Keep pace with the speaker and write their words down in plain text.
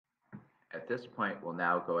At this point, we'll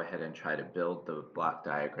now go ahead and try to build the block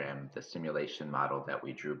diagram, the simulation model that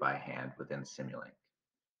we drew by hand within Simulink.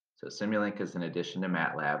 So Simulink is an addition to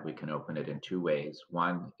Matlab. We can open it in two ways.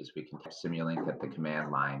 One is we can type Simulink at the command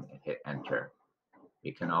line and hit enter.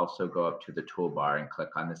 We can also go up to the toolbar and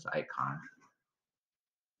click on this icon.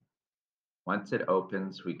 Once it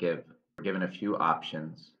opens, we're given a few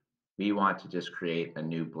options. We want to just create a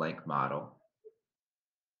new blank model.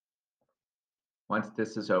 Once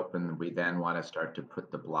this is open, we then want to start to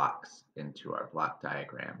put the blocks into our block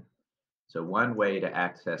diagram. So one way to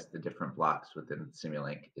access the different blocks within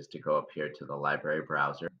Simulink is to go up here to the library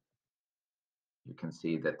browser. You can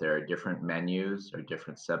see that there are different menus or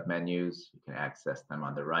different submenus. You can access them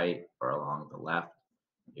on the right or along the left.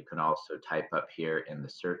 You can also type up here in the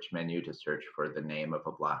search menu to search for the name of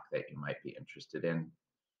a block that you might be interested in.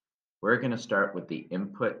 We're going to start with the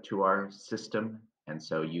input to our system. And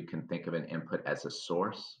so you can think of an input as a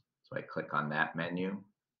source. So I click on that menu.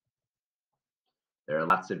 There are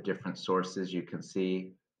lots of different sources you can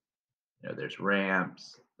see. There's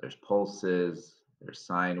ramps, there's pulses, there's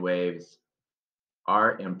sine waves.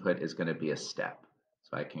 Our input is going to be a step.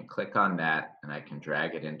 So I can click on that and I can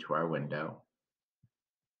drag it into our window.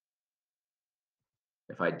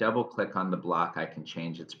 If I double click on the block, I can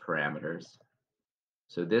change its parameters.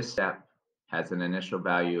 So this step has an initial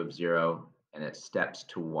value of 0 and it steps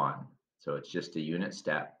to 1. So it's just a unit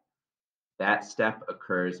step. That step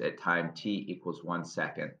occurs at time t equals 1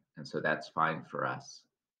 second, and so that's fine for us.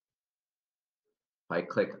 If I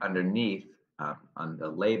click underneath on the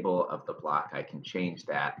label of the block, I can change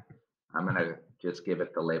that. I'm going to just give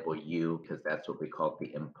it the label U because that's what we call the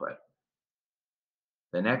input.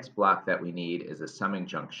 The next block that we need is a summing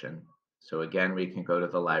junction. So again, we can go to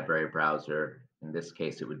the library browser. In this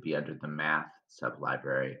case, it would be under the math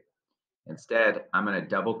sublibrary. Instead, I'm going to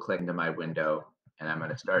double click into my window and I'm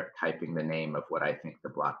going to start typing the name of what I think the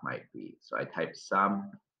block might be. So I type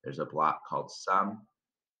sum, there's a block called sum,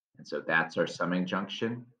 and so that's our summing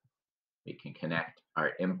junction. We can connect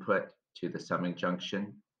our input to the summing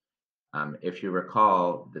junction. If you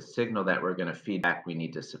recall, the signal that we're going to feed back, we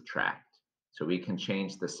need to subtract. So we can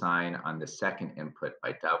change the sign on the second input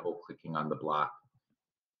by double clicking on the block,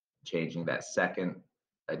 changing that second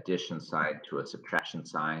addition sign to a subtraction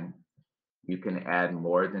sign. You can add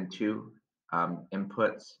more than two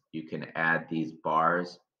inputs. You can add these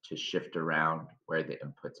bars to shift around where the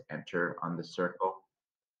inputs enter on the circle.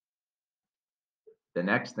 The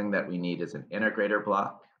next thing that we need is an integrator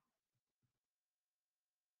block.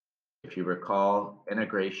 If you recall,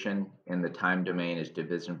 integration in the time domain is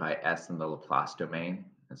division by s in the Laplace domain,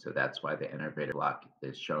 and so that's why the integrator block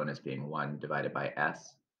is shown as being 1 divided by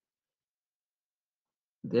s.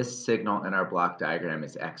 This signal in our block diagram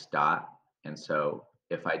is x dot, and so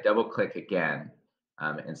if I double click again,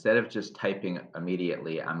 instead of just typing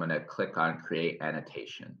immediately, I'm going to click on create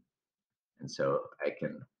annotation. And so I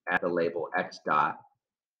can add the label x dot.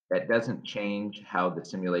 That doesn't change how the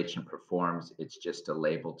simulation performs. It's just a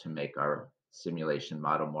label to make our simulation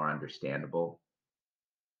model more understandable.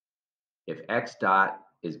 If x dot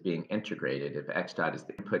is being integrated, if x dot is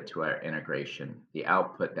the input to our integration, the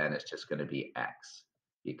output then is just going to be x,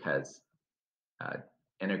 because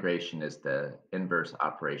integration is the inverse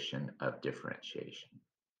operation of differentiation.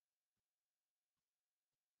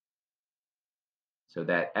 So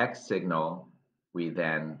that x signal we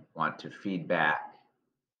then want to feed back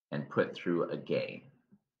and put through a gain.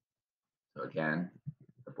 So again,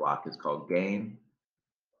 the block is called gain.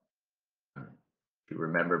 If you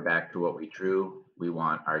remember back to what we drew, we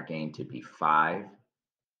want our gain to be 5.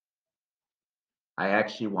 I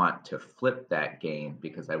actually want to flip that gain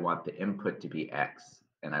because I want the input to be x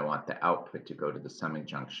and I want the output to go to the summing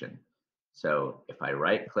junction. So if I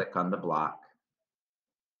right click on the block,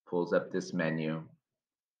 pulls up this menu,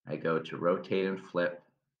 I go to rotate and flip,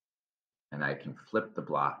 and I can flip the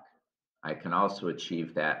block. I can also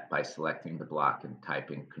achieve that by selecting the block and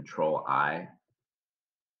typing Control-I.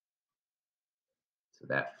 So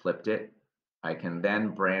that flipped it. I can then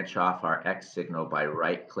branch off our X signal by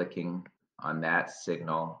right-clicking on that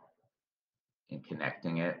signal and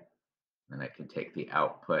connecting it. And I can take the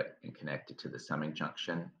output and connect it to the summing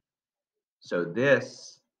junction. So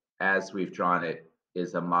this, as we've drawn it,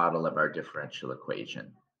 is a model of our differential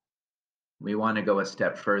equation. We want to go a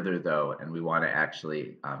step further, though, and we want to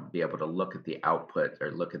actually be able to look at the output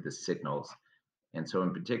or look at the signals. And so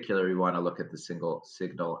in particular, we want to look at the signal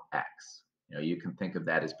x. You can think of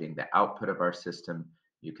that as being the output of our system.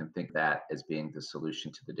 You can think that as being the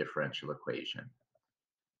solution to the differential equation.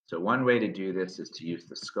 So one way to do this is to use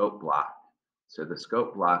the scope block. So the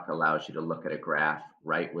scope block allows you to look at a graph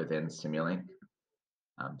right within Simulink.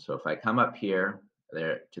 So if I come up here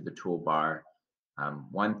there to the toolbar,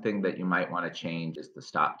 one thing that you might want to change is the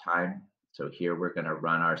stop time. So here we're going to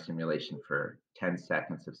run our simulation for 10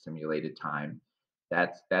 seconds of simulated time.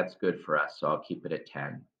 That's good for us, so I'll keep it at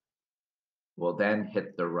 10. We'll then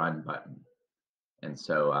hit the run button. And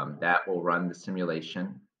so that will run the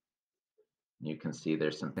simulation. You can see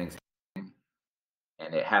there's some things happening,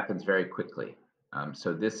 and it happens very quickly.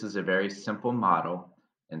 So this is a very simple model.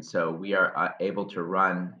 And so we are able to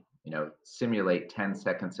run, simulate 10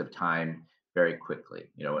 seconds of time very quickly,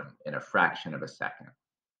 in a fraction of a second.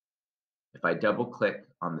 If I double click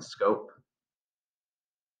on the scope,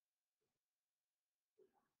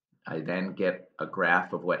 I then get a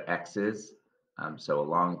graph of what X is. So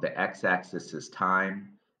along the X axis is time,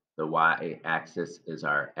 the Y axis is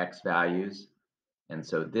our X values. And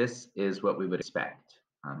so this is what we would expect.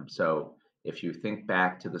 So if you think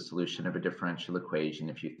back to the solution of a differential equation,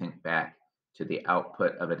 if you think back to the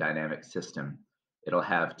output of a dynamic system, it'll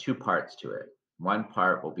have two parts to it. One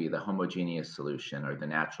part will be the homogeneous solution or the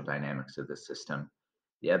natural dynamics of the system.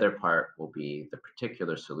 The other part will be the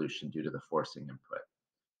particular solution due to the forcing input.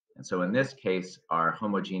 And so in this case, our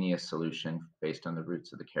homogeneous solution based on the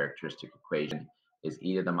roots of the characteristic equation is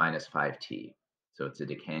e to the minus 5t. So it's a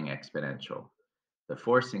decaying exponential. The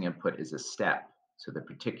forcing input is a step, so the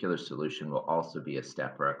particular solution will also be a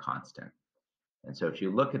step or a constant. And so if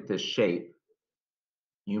you look at this shape,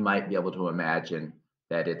 you might be able to imagine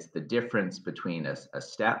that it's the difference between a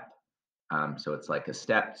step, so it's like a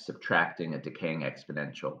step subtracting a decaying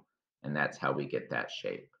exponential, and that's how we get that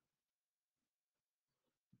shape.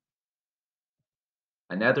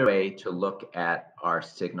 Another way to look at our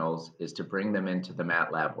signals is to bring them into the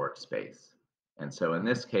Matlab workspace. And so in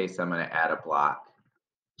this case, I'm going to add a block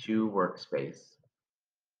to workspace.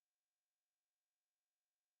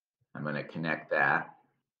 I'm going to connect that.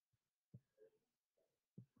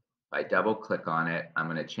 If I double click on it, I'm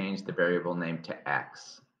going to change the variable name to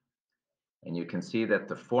X. And you can see that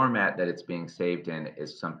the format that it's being saved in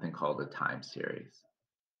is something called a time series.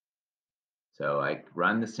 So I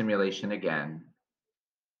run the simulation again.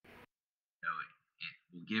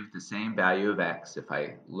 It will give the same value of X. If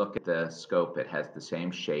I look at the scope, it has the same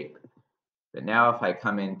shape. But now if I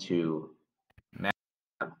come into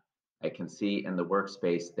Matlab, I can see in the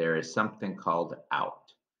workspace there is something called out.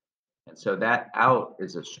 And so that out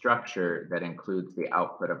is a structure that includes the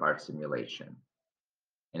output of our simulation.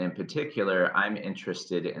 And in particular, I'm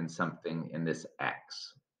interested in something in this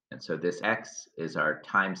X. And so this X is our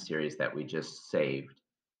time series that we just saved.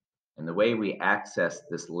 And the way we access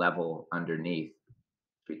this level underneath,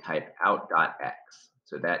 we type out.x.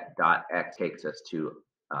 So that .x takes us to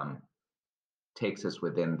takes us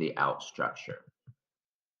within the out structure.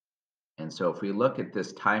 And so if we look at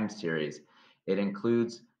this time series, it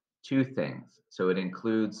includes two things. So it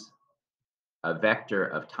includes a vector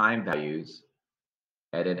of time values,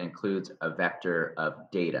 and it includes a vector of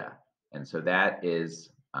data. And so that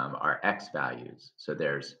is our X values. So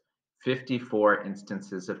there's 54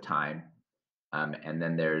 instances of time, and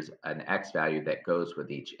then there's an X value that goes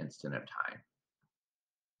with each instant of time.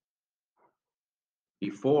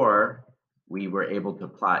 Before, we were able to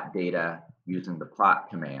plot data using the plot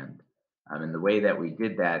command. And the way that we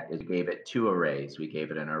did that is we gave it two arrays. We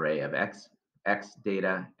gave it an array of X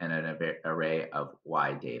data and an array of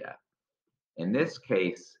Y data. In this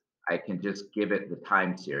case, I can just give it the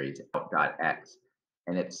time series out.x,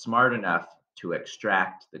 and it's smart enough to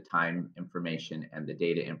extract the time information and the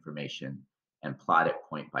data information and plot it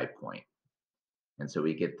point by point. And so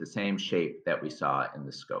we get the same shape that we saw in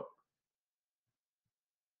the scope.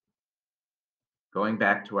 Going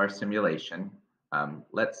back to our simulation,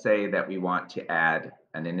 let's say that we want to add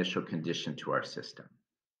an initial condition to our system.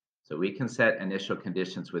 So we can set initial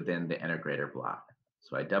conditions within the integrator block.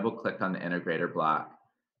 So I double click on the integrator block.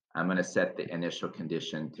 I'm going to set the initial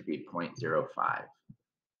condition to be 0.05.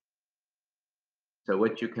 So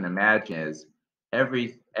what you can imagine is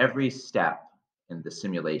every step in the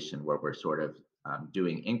simulation where we're sort of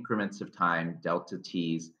doing increments of time, delta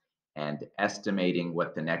t's, and estimating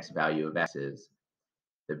what the next value of X is.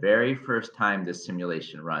 The very first time this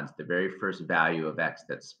simulation runs, the very first value of X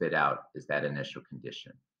that's spit out is that initial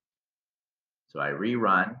condition. So I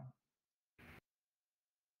rerun.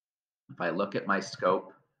 If I look at my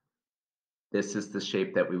scope, this is the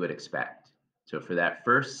shape that we would expect. So for that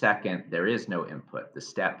first second, there is no input. The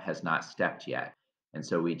step has not stepped yet. And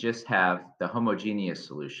so we just have the homogeneous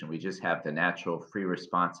solution. We just have the natural free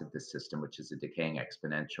response of the system, which is a decaying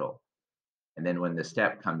exponential. And then when the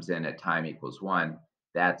step comes in at time equals 1,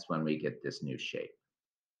 that's when we get this new shape.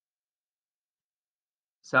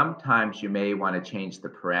 Sometimes you may want to change the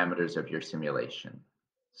parameters of your simulation.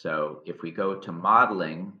 So if we go to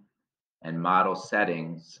modeling and model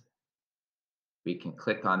settings, we can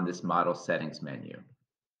click on this model settings menu.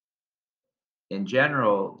 In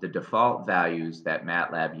general, the default values that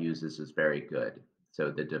Matlab uses is very good. So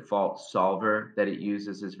the default solver that it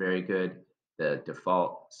uses is very good. The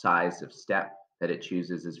default size of step that it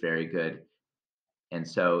chooses is very good. And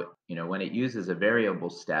so, when it uses a variable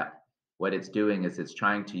step, what it's doing is it's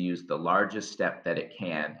trying to use the largest step that it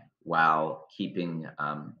can while keeping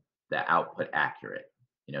the output accurate.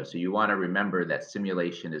 So you want to remember that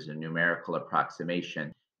simulation is a numerical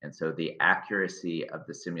approximation, and so the accuracy of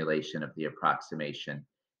the simulation of the approximation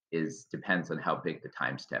depends on how big the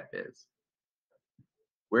time step is.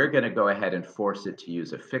 We're going to go ahead and force it to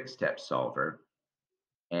use a fixed step solver.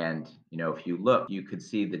 And if you look, you could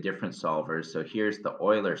see the different solvers. So here's the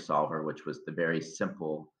Euler solver, which was the very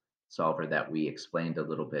simple solver that we explained a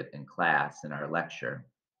little bit in class in our lecture.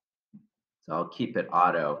 So I'll keep it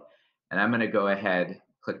auto. And I'm going to go ahead,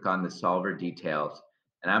 click on the solver details,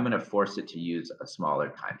 and I'm going to force it to use a smaller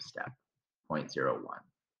time step, 0.01.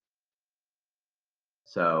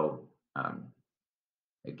 So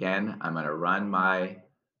again, I'm going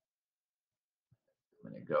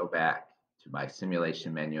to go back to my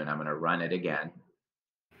simulation menu, and I'm going to run it again.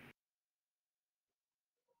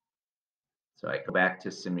 So I go back to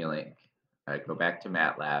Simulink, I go back to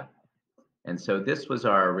Matlab. And so this was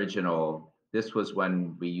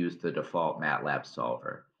when we used the default Matlab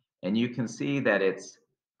solver. And you can see that it's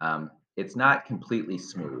not completely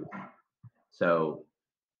smooth. So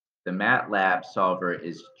the Matlab solver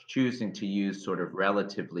is choosing to use sort of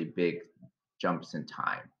relatively big jumps in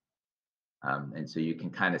time. And so you can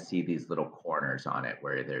kind of see these little corners on it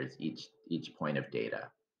where there's each point of data.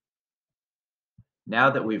 Now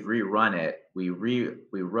that we've rerun it, we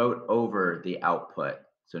wrote over the output.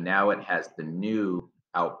 So now it has the new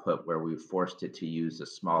output where we forced it to use a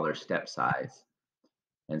smaller step size.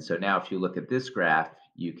 And so now if you look at this graph,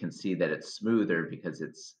 you can see that it's smoother because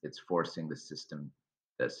it's forcing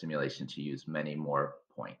the simulation to use many more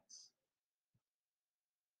points.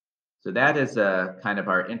 So that is a kind of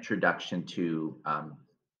our introduction to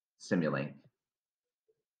Simulink.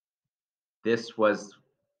 This was,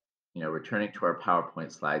 returning to our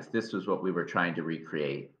PowerPoint slides, this was what we were trying to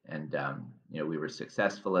recreate. And, we were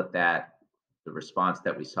successful at that. The response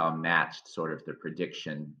that we saw matched sort of the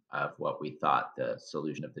prediction of what we thought the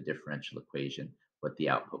solution of the differential equation, what the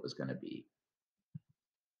output was going to be.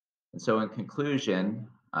 And so in conclusion,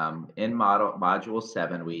 in Module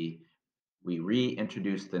 7, we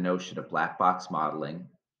reintroduced the notion of black box modeling.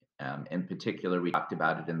 In particular, we talked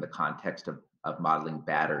about it in the context of modeling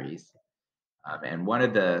batteries. And one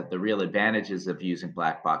of the real advantages of using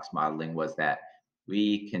black box modeling was that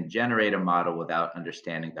we can generate a model without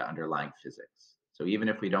understanding the underlying physics. So even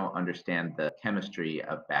if we don't understand the chemistry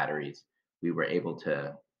of batteries, we were able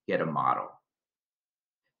to get a model.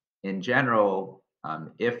 In general,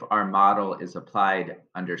 if our model is applied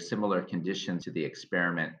under similar conditions to the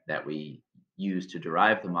experiment that we use to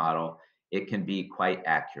derive the model, it can be quite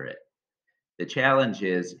accurate. The challenge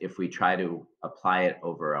is if we try to apply it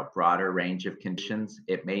over a broader range of conditions,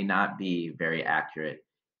 it may not be very accurate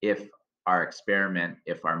if our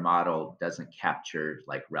model doesn't capture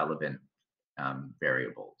like relevant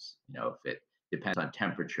variables. If it depends on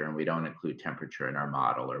temperature and we don't include temperature in our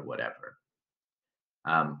model or whatever.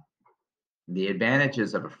 The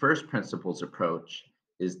advantages of a first principles approach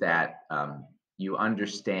is that you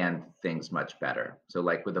understand things much better. So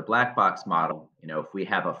like with a black box model, if we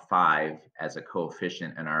have a 5 as a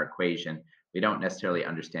coefficient in our equation, we don't necessarily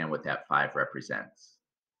understand what that 5 represents.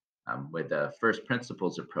 With the first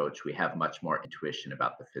principles approach, we have much more intuition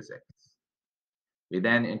about the physics. We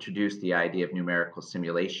then introduced the idea of numerical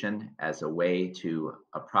simulation as a way to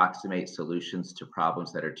approximate solutions to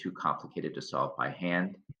problems that are too complicated to solve by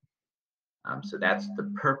hand. So that's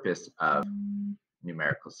the purpose of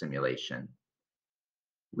numerical simulation.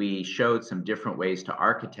 We showed some different ways to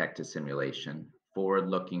architect a simulation,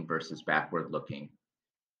 forward-looking versus backward-looking.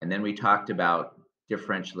 And then we talked about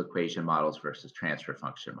differential equation models versus transfer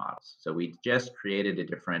function models. So we just created a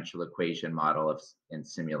differential equation model in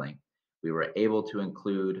Simulink. We were able to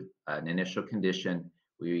include an initial condition.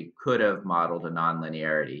 We could have modeled a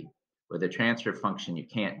nonlinearity. With a transfer function, you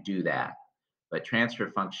can't do that. But transfer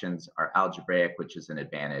functions are algebraic, which is an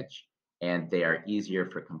advantage, and they are easier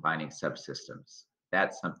for combining subsystems.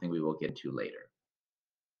 That's something we will get to later.